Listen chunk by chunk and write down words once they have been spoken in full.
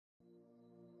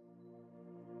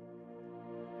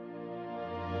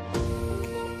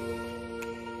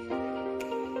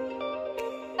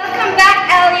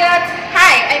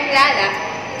Lala.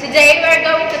 Today we're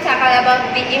going to tackle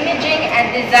about the imaging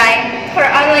and design for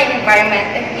online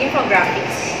environment and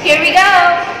infographics. Here we go!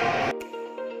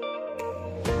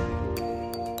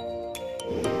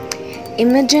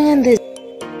 Imaging and design.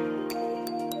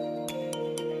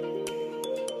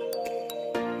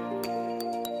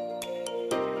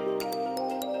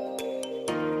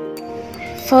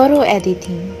 Photo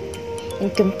editing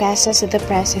encompasses the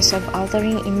process of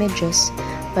altering images,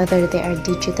 whether they are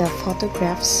digital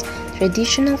photographs,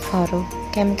 traditional photo,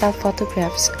 chemical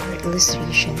photographs, or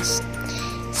illustrations.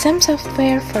 Some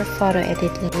software for photo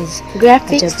editing is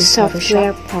graphics Adobe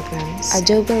software Photoshop, programs.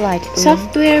 Adobe Lightroom,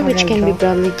 Software which can be CorelDRAW,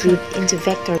 broadly grouped into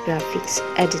vector graphics,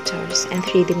 editors, and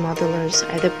 3D modelers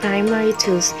are the primary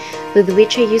tools with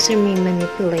which a user may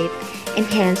manipulate,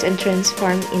 enhance, and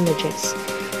transform images.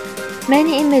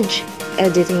 Many image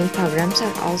editing programs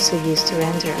are also used to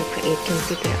render or create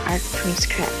computer art from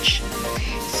scratch.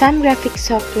 Some graphic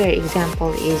software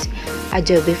example is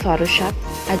Adobe Photoshop,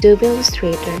 Adobe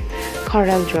Illustrator,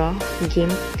 CorelDRAW,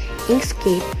 GIMP,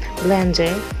 Inkscape,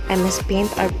 Blender, MS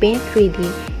Paint or Paint 3D,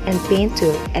 and Paint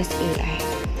Tool SAI.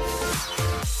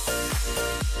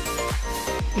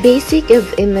 Basic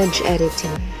of image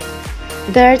editing.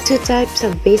 There are two types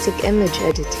of basic image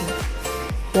editing.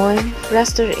 1.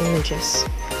 Raster images,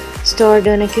 stored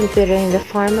on a computer in the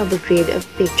form of a grid of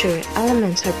picture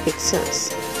elements or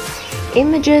pixels.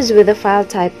 Images with a file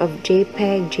type of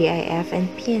JPEG, GIF, and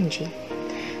PNG.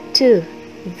 2.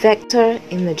 Vector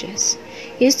images,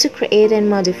 used to create and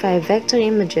modify vector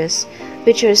images,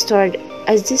 which are stored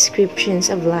as descriptions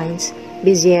of lines,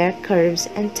 bezier, curves,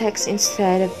 and text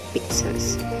instead of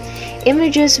pixels.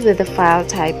 Images with the file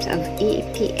types of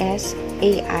EPS,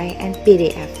 AI, and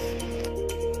PDF.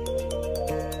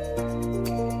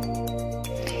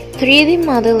 3D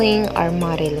modeling or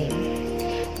modeling,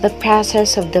 the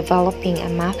process of developing a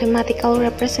mathematical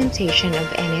representation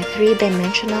of any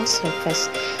three-dimensional surface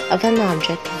of an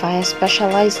object via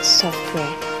specialized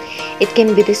software. It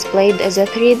can be displayed as a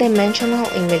three-dimensional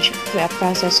image through a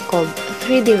process called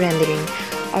 3D rendering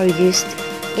or used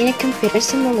in a computer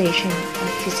simulation of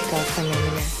physical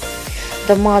phenomena.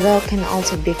 The model can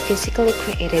also be physically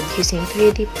created using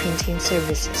 3D printing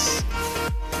services.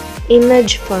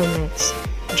 Image formats.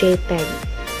 JPEG,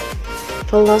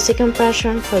 for lossy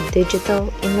compression for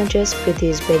digital images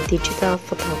produced by digital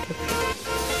photography.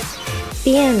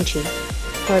 PNG,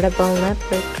 portable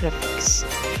network graphics,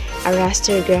 a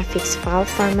raster graphics file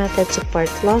format that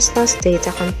supports lossless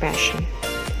data compression.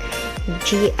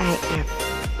 GIF,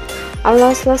 a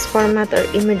lossless format or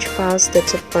image files that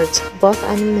supports both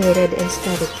animated and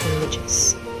static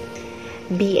images.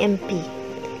 BMP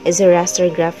is a raster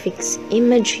graphics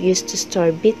image used to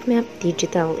store bitmap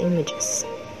digital images.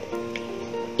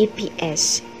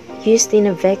 EPS, used in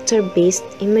a vector-based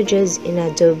images in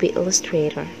Adobe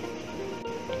Illustrator.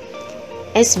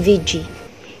 SVG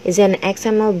is an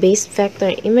XML-based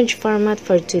vector image format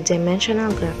for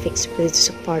two-dimensional graphics with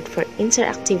support for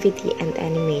interactivity and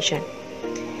animation.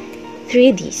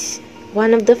 3Ds,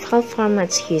 one of the file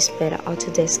formats used by the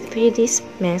Autodesk 3ds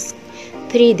Max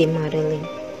 3D modeling,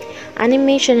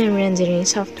 animation and rendering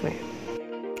software.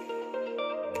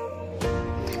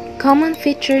 Common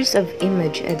features of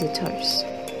image editors.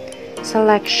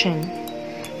 Selection,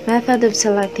 method of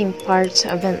selecting parts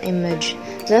of an image,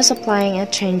 thus applying a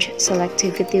change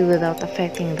selectivity without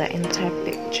affecting the entire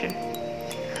picture.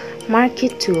 Marquee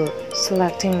tool,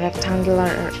 selecting rectangular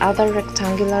or other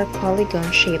rectangular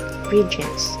polygon-shaped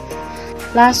regions.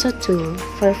 Lasso tool,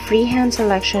 for freehand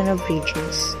selection of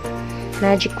regions.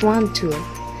 Magic wand tool,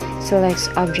 selects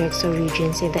objects or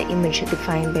regions in the image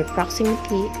defined by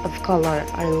proximity of color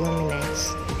or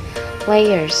luminance.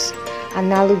 Layers,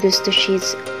 analogous to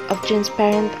sheets of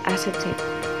transparent acetate,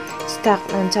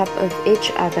 stacked on top of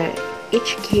each other,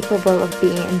 each capable of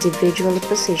being individually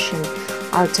positioned,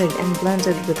 altered, and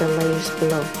blended with the layers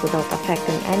below without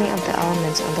affecting any of the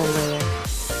elements on the layer.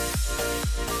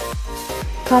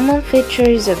 Common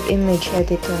features of image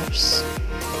editors.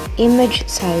 Image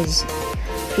size,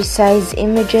 resize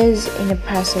images in a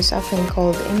process often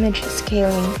called image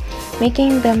scaling,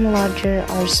 making them larger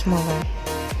or smaller.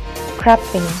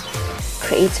 Cropping,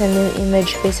 creates a new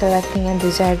image by selecting a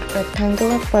desired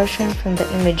rectangular portion from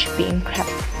the image being cropped.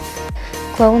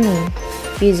 Cloning,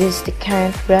 uses the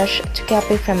current brush to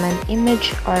copy from an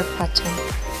image or pattern.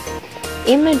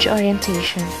 Image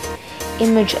orientation,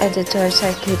 image editors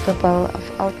are capable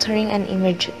of altering an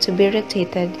image to be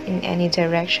rotated in any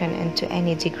direction and to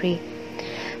any degree.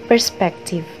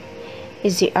 Perspective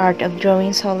is the art of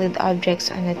drawing solid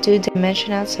objects on a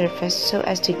two-dimensional surface so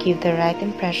as to give the right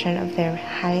impression of their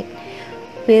height,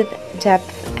 width,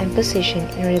 depth, and position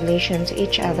in relation to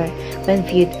each other when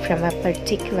viewed from a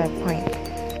particular point.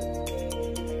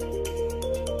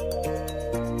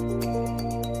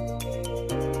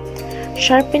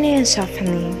 Sharpening and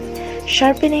softening.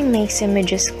 Sharpening makes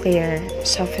images clearer.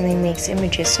 Softening makes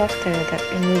images softer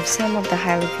that remove some of the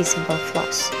highly visible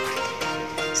flaws.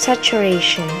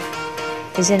 Saturation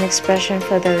is an expression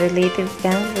for the relative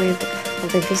bandwidth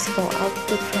of the visible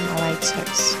output from a light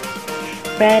source.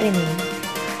 Brightening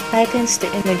lightens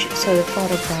the image so the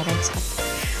photo brightens up.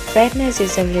 Brightness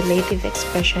is a relative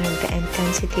expression of the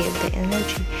intensity of the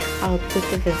energy output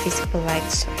of a visible light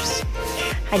source.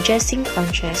 Adjusting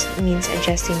contrast means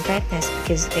adjusting brightness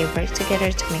because they work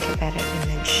together to make a better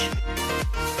image.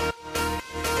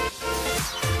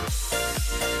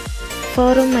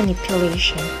 Photo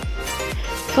manipulation.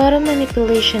 Photo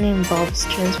manipulation involves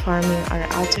transforming or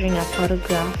altering a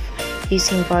photograph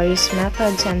using various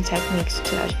methods and techniques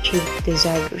to achieve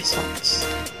desired results.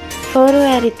 Photo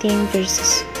editing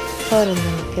versus photo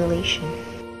manipulation.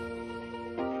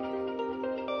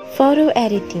 Photo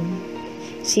editing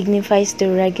signifies the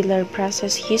regular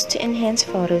process used to enhance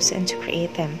photos and to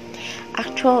create them.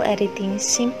 Actual editing,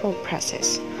 simple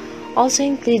process, also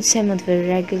includes some of the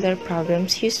regular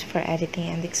programs used for editing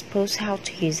and expose how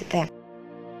to use them.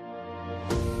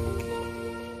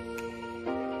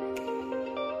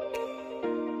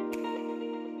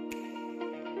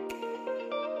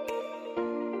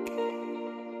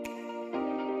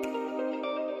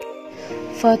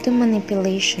 Photo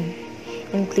manipulation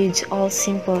includes all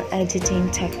simple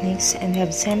editing techniques and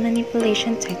have some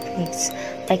manipulation techniques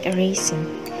like erasing,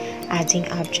 adding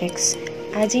objects,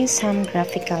 adding some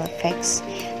graphical effects.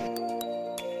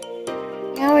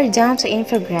 Now we're down to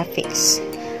infographics.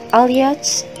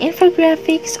 Aliots,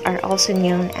 infographics are also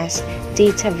known as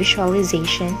data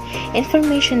visualization,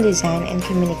 information design, and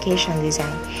communication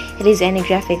design. It is any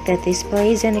graphic that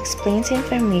displays and explains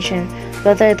information,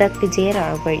 whether that be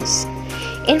data or words.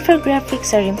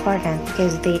 Infographics are important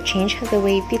because they change the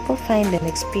way people find and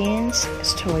experience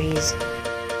stories.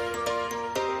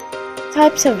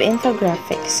 Types of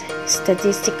infographics: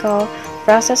 statistical,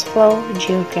 process flow,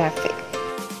 geographic.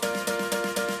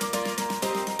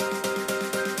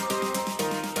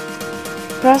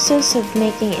 Process of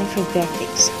making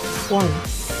infographics. 1.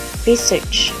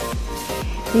 Research.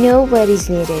 Know what is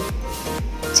needed.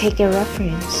 Take a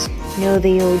reference. Know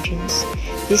the audience.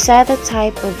 Decide the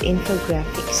type of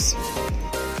infographics.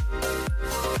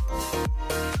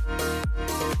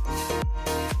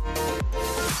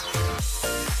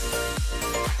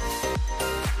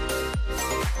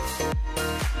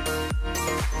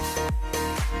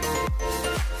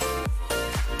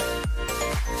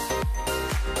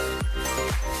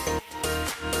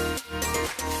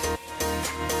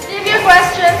 Leave your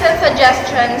questions and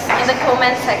suggestions in the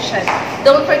comment section.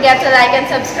 Don't forget to like and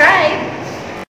subscribe.